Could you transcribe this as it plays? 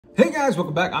Hey guys,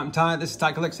 welcome back. I'm Ty. This is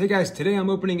TyCollects. Hey guys, today I'm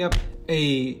opening up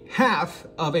a half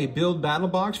of a build battle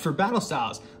box for battle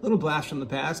styles. A little blast from the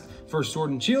past for Sword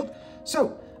and Shield.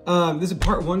 So this is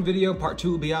part 1 video. Part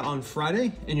 2 will be out on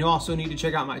Friday, and you'll also need to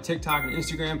check out my TikTok and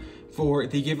Instagram for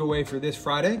the giveaway for this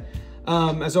Friday.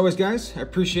 As always, guys, I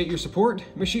appreciate your support.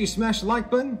 Make sure you smash the like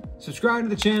button, subscribe to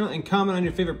the channel, and comment on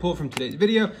your favorite pull from today's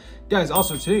video. Guys,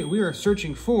 also today we are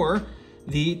searching for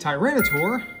the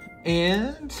Tyranitar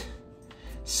and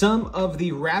some of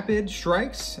the rapid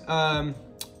strikes. I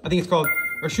think it's called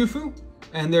Urshifu,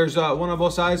 and there's one on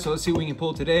both sides, so let's see what we can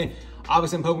pull today.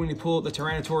 Obviously, I'm hoping to pull the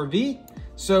Tyranitar V.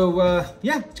 So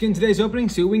yeah, let's get in today's opening,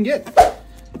 see what we can get.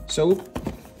 So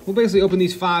we'll basically open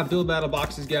these 5 build battle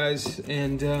boxes, guys,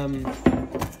 and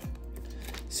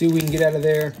see what we can get out of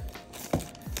there.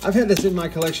 I've had this in my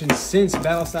collection since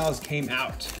Battle Styles came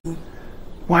out.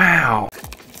 Wow.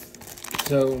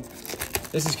 So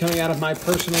this is coming out of my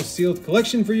personal sealed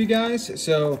collection for you guys.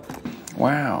 So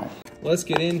wow. Let's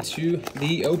get into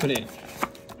the opening.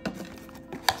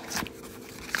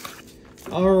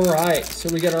 All right, so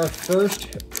we got our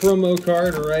first promo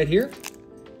card right here.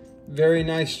 Very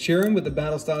nice Cherim with the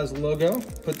Battle Styles logo.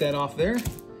 Put that off there.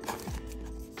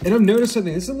 And I've noticed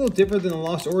something. This is a little different than the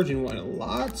Lost Origin one. A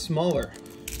lot smaller.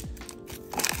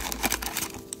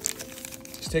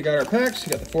 Let's take out our packs.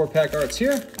 We got the 4-pack arts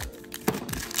here.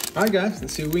 All right, guys,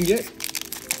 let's see what we can get.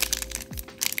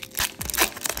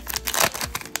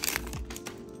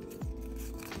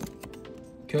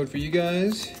 Code for you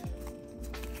guys.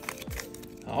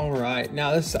 All right,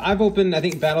 now this, I've opened, I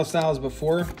think, Battle Styles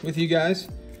before with you guys.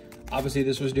 Obviously,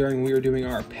 this was during, we were doing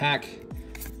our pack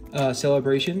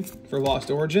celebration for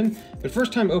Lost Origin. But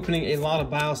first time opening a lot of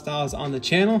Battle Styles on the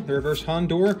channel, the Reverse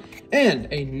Houndour, and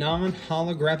a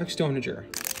non-holographic Stoneager.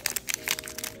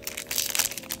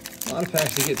 A lot of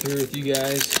packs to get through with you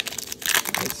guys.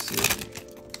 Let's see.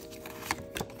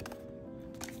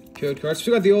 Code cards.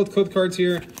 So we got the old code cards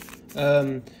here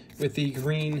with the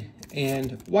green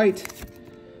and white.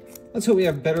 Let's hope we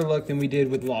have better luck than we did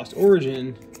with Lost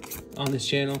Origin on this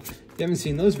channel. If you haven't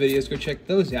seen those videos, go check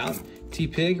those out.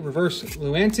 T-Pig, Reverse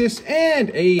Luantis, and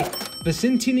a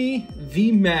Vicentini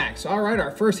V-Max. All right,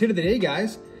 our first hit of the day,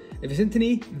 guys. A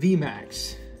Vicentini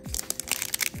V-Max.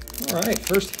 All right,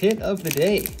 first hit of the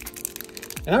day.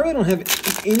 And I really don't have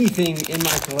anything in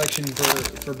my collection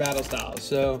for Battle Styles,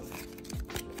 so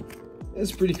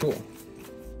that's pretty cool.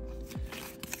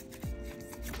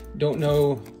 Don't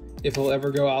know if we'll ever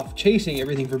go off chasing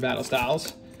everything for Battle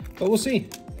Styles, but we'll see.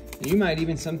 You might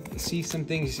even see some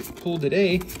things pulled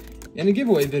today in a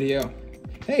giveaway video.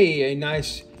 Hey, a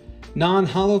nice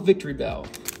non-holo Victory Bell.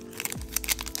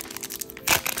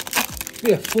 It'll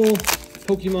be a full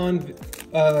Pokemon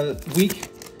week.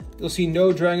 You'll see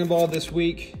no Dragon Ball this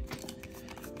week,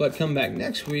 but come back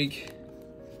next week.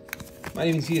 Might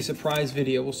even see a surprise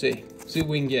video. We'll see. See what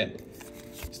we can get.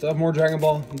 Still have more Dragon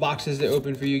Ball boxes to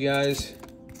open for you guys.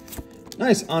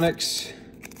 Nice Onyx.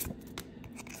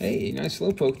 Hey, nice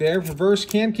Slowpoke there. Reverse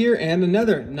Camkir and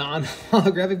another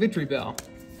non-holographic Victory Bell.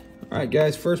 All right,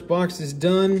 guys, first box is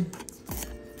done.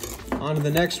 On to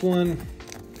the next one.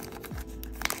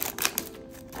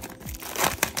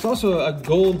 It's also a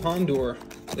gold Houndour.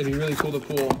 That'd be really cool to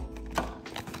pull.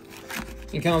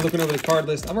 And kind of looking over the card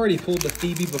list, I've already pulled the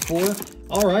Phoebe before.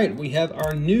 All right, we have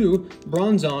our new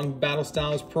Bronzong Battle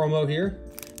Styles promo here.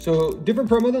 So different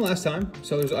promo than last time.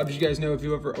 So there's, as you guys know, if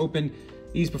you ever opened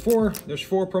these before, there's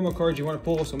 4 promo cards you want to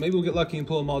pull. So maybe we'll get lucky and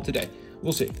pull them all today.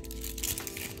 We'll see.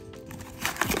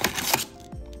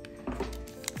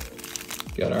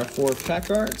 Got our 4 pack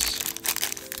arts.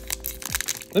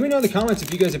 Let me know in the comments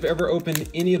if you guys have ever opened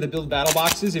any of the build battle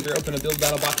boxes, if you're opening a build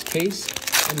battle box case,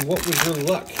 and what was your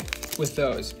luck with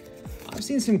those. I've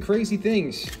seen some crazy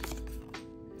things.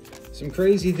 Some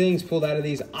crazy things pulled out of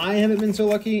these. I haven't been so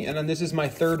lucky, and then this is my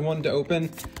 3rd one to open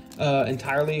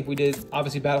entirely. We did,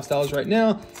 obviously, Battle Styles right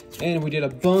now, and we did a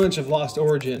bunch of Lost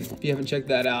Origin, if you haven't checked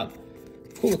that out.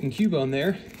 Cool looking Cubone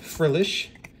there.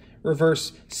 Frillish.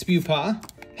 Reverse Spewpaw.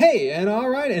 Hey, and all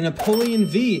right, and Napoleon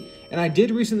V. And I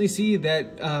did recently see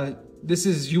that this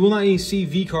is, you will not see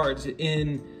V cards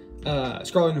in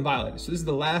Scarlet and Violet. So this is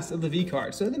the last of the V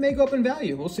cards. So they may go up in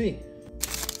value, we'll see.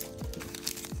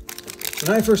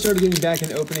 When I first started getting back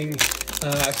into opening,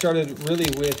 I started really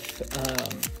with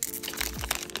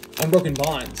Unbroken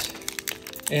Bonds.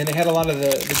 And they had a lot of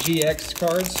the GX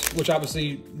cards, which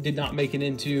obviously did not make it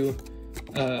into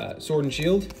Sword and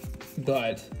Shield,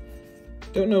 but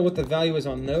don't know what the value is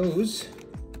on those.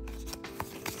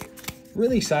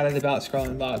 Really excited about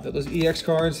Scarlet and Violet. Those EX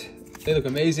cards, they look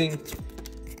amazing.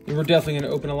 And we're definitely going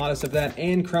to open a lot of stuff that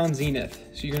and Crown Zenith.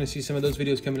 So you're going to see some of those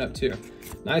videos coming up too.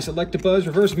 Nice Electabuzz,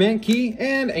 reverse Mankey,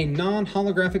 and a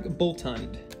non-holographic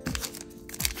Boltund.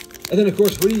 And then, of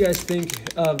course, what do you guys think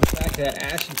of the fact that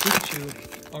Ash and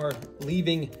Pikachu are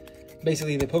leaving,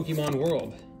 basically, the Pokemon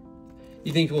world?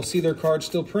 You think we'll see their cards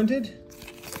still printed?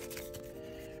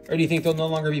 Or do you think they'll no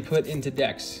longer be put into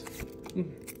decks? Kind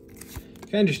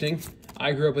of interesting.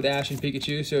 I grew up with Ash and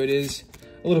Pikachu, so it is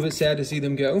a little bit sad to see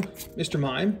them go. Mr.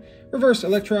 Mime. Reverse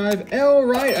Electrive. All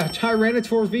right, a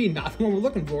Tyranitar V. Not the one we're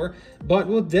looking for, but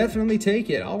we'll definitely take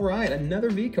it. All right, another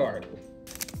V card.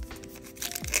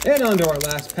 And on to our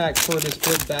last pack for this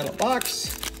big battle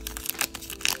box.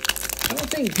 I don't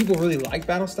think people really like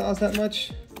battle styles that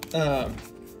much. I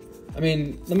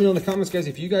mean, let me know in the comments, guys,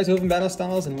 if you guys open battle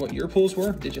styles and what your pulls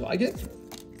were. Did you like it?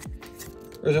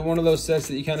 Or is it one of those sets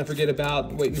that you kind of forget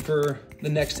about, waiting for the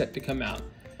next set to come out?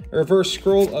 A reverse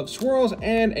Scroll of Swirls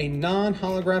and a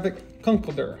non-holographic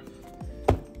Kunkelder.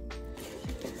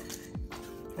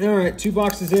 All right, 2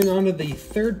 boxes in, onto the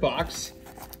 3rd box.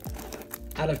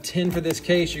 Out of 10 for this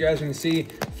case, you guys are going to see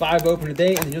 5 open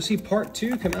today, and then you'll see part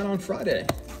 2 come out on Friday.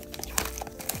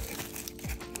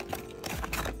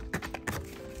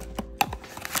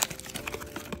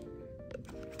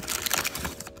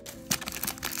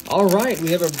 All right,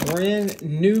 we have a brand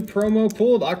new promo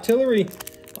pulled, Octillery.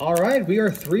 All right, we are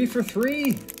 3 for 3.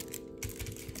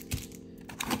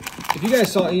 If you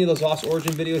guys saw any of those Lost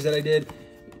Origin videos that I did,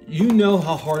 you know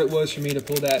how hard it was for me to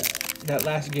pull that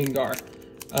last Gengar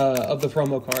of the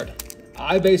promo card.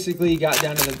 I basically got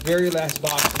down to the very last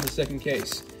box in the 2nd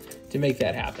case to make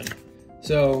that happen.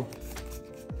 So,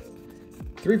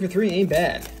 3 for 3 ain't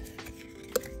bad.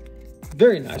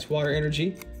 Very nice Water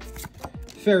Energy.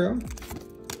 Pharaoh.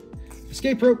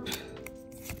 Escape Rope.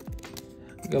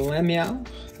 Galamiao.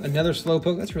 Another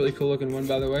Slowpoke. That's a really cool looking one,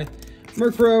 by the way.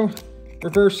 Murkrow.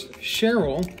 Reverse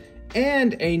Cheryl.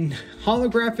 And a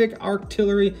holographic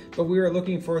Octillery, but we are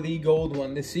looking for the gold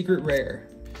one, the secret rare.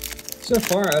 So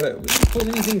far, we haven't pulled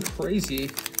anything crazy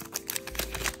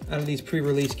out of these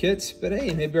pre-release kits, but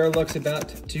hey, maybe our luck's about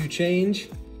to change.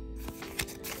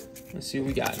 Let's see what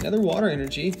we got. Another Water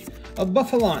Energy. A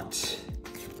Buffalont.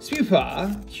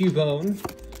 Spupa. Cubone.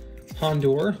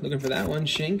 Hondor, looking for that one.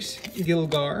 Shinx,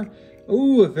 Gilgar.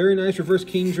 Ooh, a very nice reverse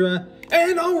Kingdra.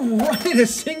 And all right, a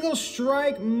single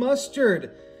strike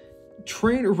Mustard.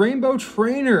 Rainbow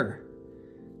Trainer.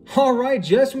 All right,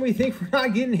 just when we think we're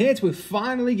not getting hits, we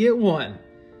finally get one.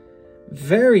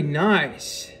 Very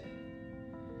nice.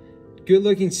 Good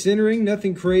looking centering,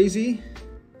 nothing crazy.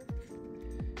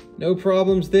 No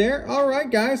problems there. All right,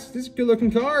 guys, this is a good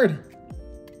looking card.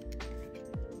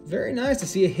 Very nice to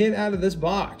see a hit out of this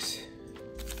box.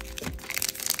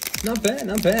 Not bad,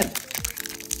 not bad.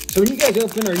 So when you guys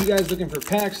open, are you guys looking for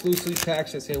packs, loose leaf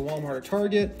packs at say Walmart or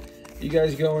Target? Are you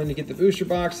guys going to get the booster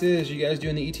boxes? Are you guys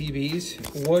doing the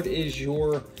ETBs? What is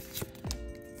your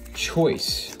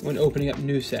choice when opening up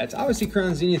new sets? Obviously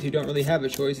Crown Zenith, you don't really have a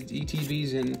choice. It's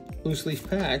ETBs and loose leaf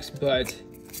packs, but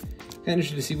kind of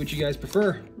interested to see what you guys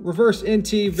prefer. Reverse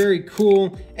NT, very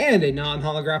cool, and a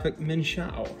non-holographic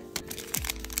Minshao.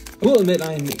 I will admit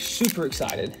I am super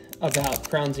excited about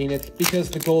Crown Zenith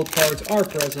because the gold cards are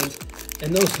present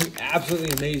and those look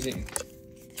absolutely amazing.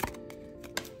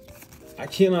 I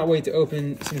cannot wait to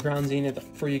open some Crown Zenith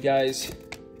for you guys.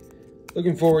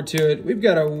 Looking forward to it. We've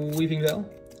got a Weaving Bell,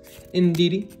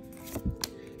 Indeedee,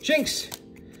 Shinx,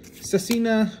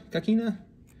 Kakina,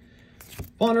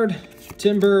 Honored,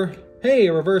 Timber, hey,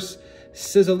 a reverse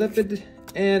Sizzlipid,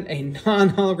 and a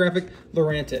non-holographic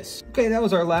Lurantis. Okay, that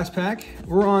was our last pack.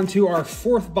 We're on to our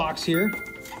 4th box here.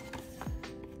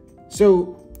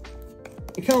 So,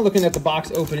 kind of looking at the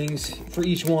box openings for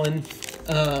each one.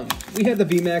 We had the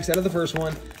VMAX out of the first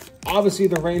one. Obviously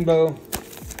the Rainbow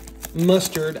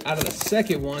Mustard out of the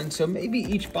second one. So maybe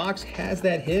each box has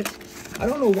that hit. I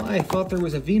don't know why I thought there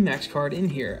was a VMAX card in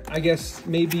here. I guess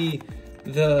maybe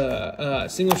the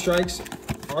single strikes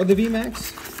are the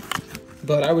VMAX.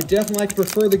 But I would definitely like to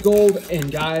prefer the gold.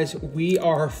 And guys, we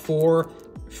are 4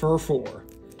 for 4.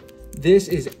 This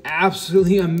is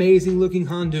absolutely amazing looking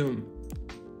Houndoom.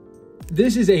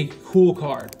 This is a cool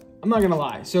card. I'm not gonna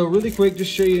lie. So really quick,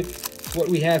 just show you what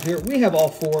we have here. We have all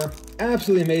 4.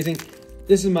 Absolutely amazing.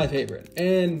 This is my favorite.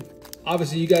 And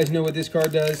obviously you guys know what this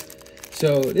card does.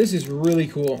 So this is really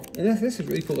cool. And this is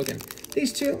really cool looking.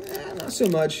 These two, not so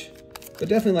much, but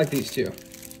definitely like these two.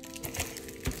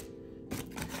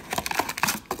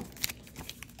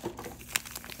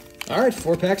 All right,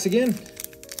 4 packs again.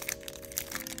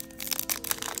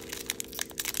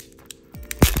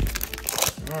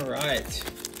 All right.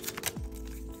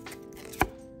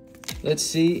 Let's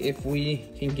see if we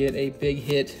can get a big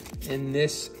hit in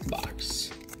this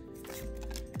box.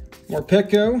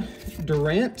 Morpeko,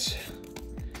 Durant,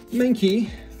 Mankey,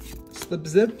 Slip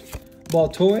Zip,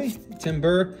 Baltoy,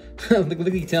 Timber,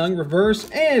 Lickety Tongue, Reverse,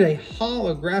 and a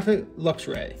holographic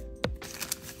Luxray.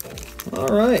 All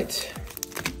right.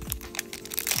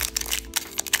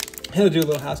 Had to do a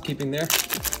little housekeeping there.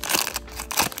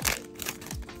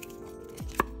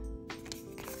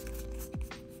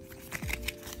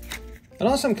 And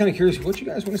also, I'm kind of curious what you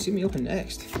guys want to see me open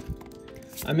next.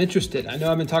 I'm interested. I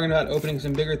know I've been talking about opening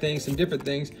some bigger things, some different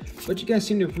things, but you guys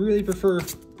seem to really prefer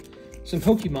some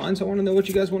Pokemon, so I want to know what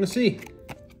you guys want to see.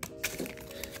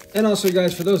 And also,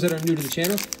 guys, for those that are new to the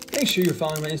channel, make sure you're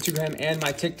following my Instagram and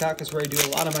my TikTok. That's where I do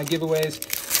a lot of my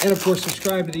giveaways. And of course,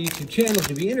 subscribe to the YouTube channel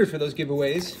to be entered for those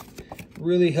giveaways.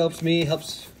 Really helps me,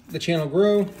 helps the channel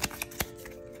grow.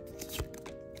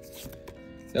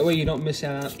 That way you don't miss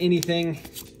out on anything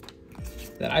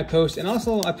that I post. And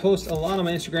also, I post a lot on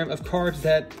my Instagram of cards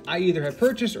that I either have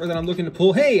purchased or that I'm looking to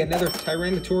pull. Hey, another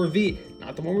Tyranitar V.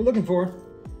 Not the one we're looking for.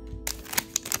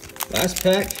 Last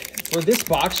pack for this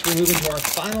box. We're moving to our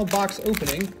final box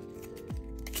opening.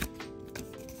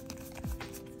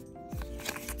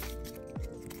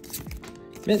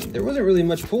 Man, there wasn't really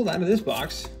much pulled out of this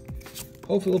box.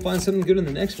 Hopefully we'll find something good in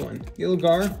the next one.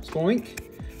 Gilgar, Spoink,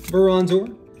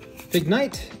 Bronzor,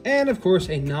 Pignite, and of course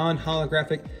a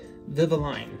non-holographic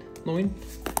Vivillon.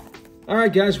 All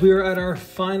right, guys, we are at our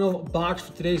final box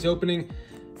for today's opening.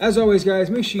 As always, guys,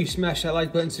 make sure you smash that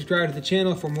like button, subscribe to the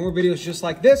channel for more videos just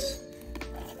like this.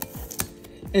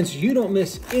 And so you don't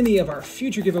miss any of our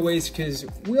future giveaways, because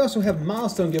we also have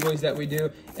milestone giveaways that we do,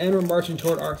 and we're marching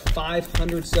toward our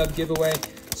 500 sub giveaway.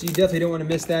 So you definitely don't want to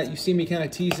miss that. You see me kind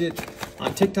of tease it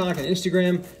on TikTok and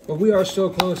Instagram, but we are so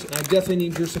close, and I definitely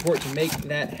need your support to make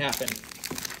that happen.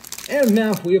 And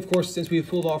now we, of course, since we've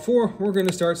pulled all 4, we're going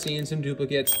to start seeing some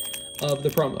duplicates of the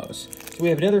promos. So we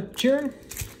have another Cheering,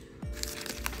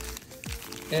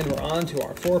 and we're on to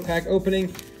our 4-pack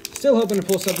opening. Still hoping to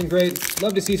pull something great.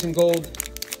 Love to see some gold.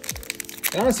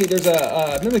 And honestly, there's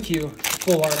a Mimikyu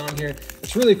full art on here.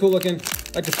 It's really cool looking.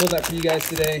 I'd like to pull that for you guys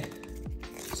today.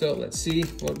 So let's see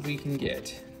what we can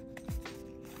get.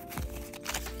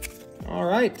 All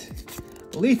right.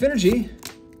 Leaf Energy,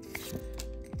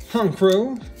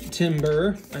 Honchkrow,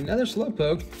 Timber, another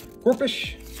Slowpoke,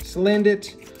 Corphish,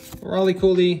 Salandit,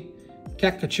 Raleigh-Cooley,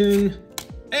 Kakachun,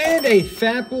 and a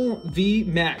Fapple V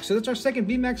Max. So that's our second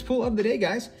V Max pull of the day,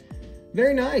 guys.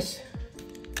 Very nice.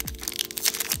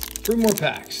 3 more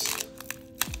packs.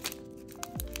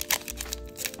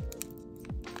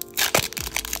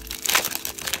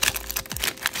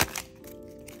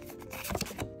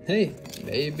 Hey,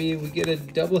 maybe we get a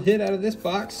double hit out of this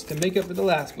box to make up for the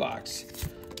last box.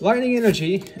 Lightning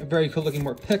Energy, a very cool looking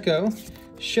Morpeko,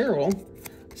 Cheryl,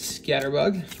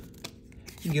 Scatterbug,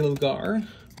 Gilgar,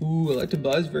 ooh,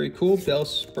 Electabuzz, very cool,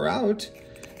 Bellsprout,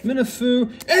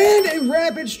 Minifoo, and a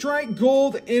Rapid Strike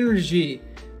Gold Energy.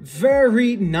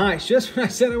 Very nice. Just when I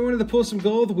said I wanted to pull some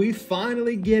gold, we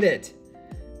finally get it.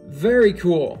 Very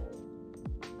cool.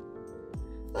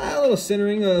 A little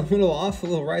centering, a little off, a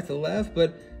little right to left,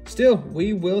 but still,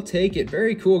 we will take it.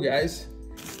 Very cool, guys.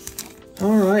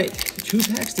 All right, 2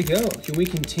 packs to go. Can we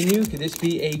continue? Could this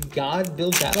be a God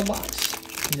Build Battle Box?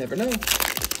 You never know.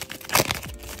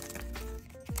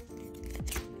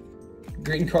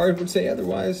 Green card would say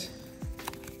otherwise.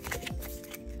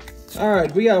 All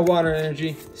right, we got Water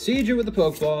Energy, Seedra with the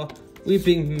Pokeball,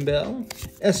 Weeping Bell,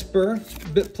 Esper,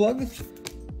 Bitplug,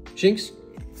 Jinx,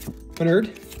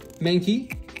 Bernard,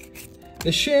 Mankey,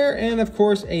 the Share, and of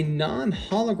course a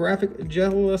non-holographic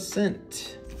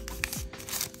Jellicent.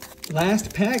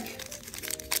 Last pack.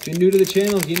 If you're new to the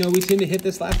channel, you know we tend to hit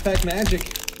this last pack magic.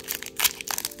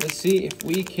 Let's see if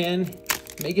we can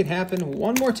make it happen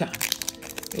one more time,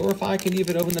 or if I can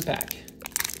even open the pack.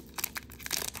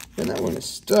 And that one is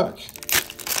stuck.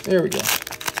 There we go.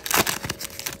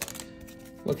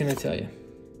 What can I tell you?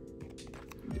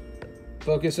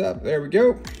 Focus up. There we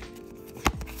go.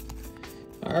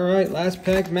 All right, last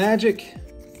pack magic.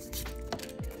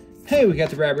 Hey, we got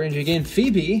the Rapid Energy again.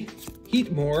 Phoebe,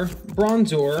 Heatmore,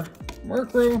 Bronzor,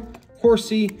 Murkrow,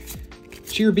 Horsey,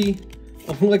 Cheerby,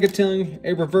 a Lickety,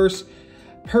 a Reverse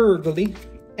Purgly,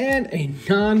 and a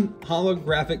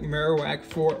non-holographic Marowak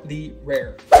for the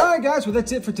rare. All right, guys, well,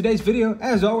 that's it for today's video.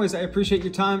 As always, I appreciate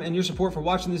your time and your support for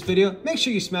watching this video. Make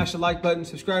sure you smash the like button,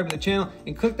 subscribe to the channel,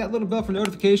 and click that little bell for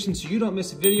notifications so you don't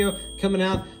miss a video coming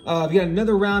out. We got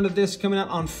another round of this coming out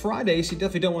on Friday, so you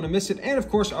definitely don't want to miss it. And of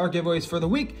course, our giveaways for the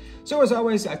week. So as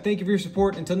always, I thank you for your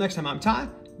support. Until next time, I'm Ty.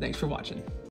 Thanks for watching.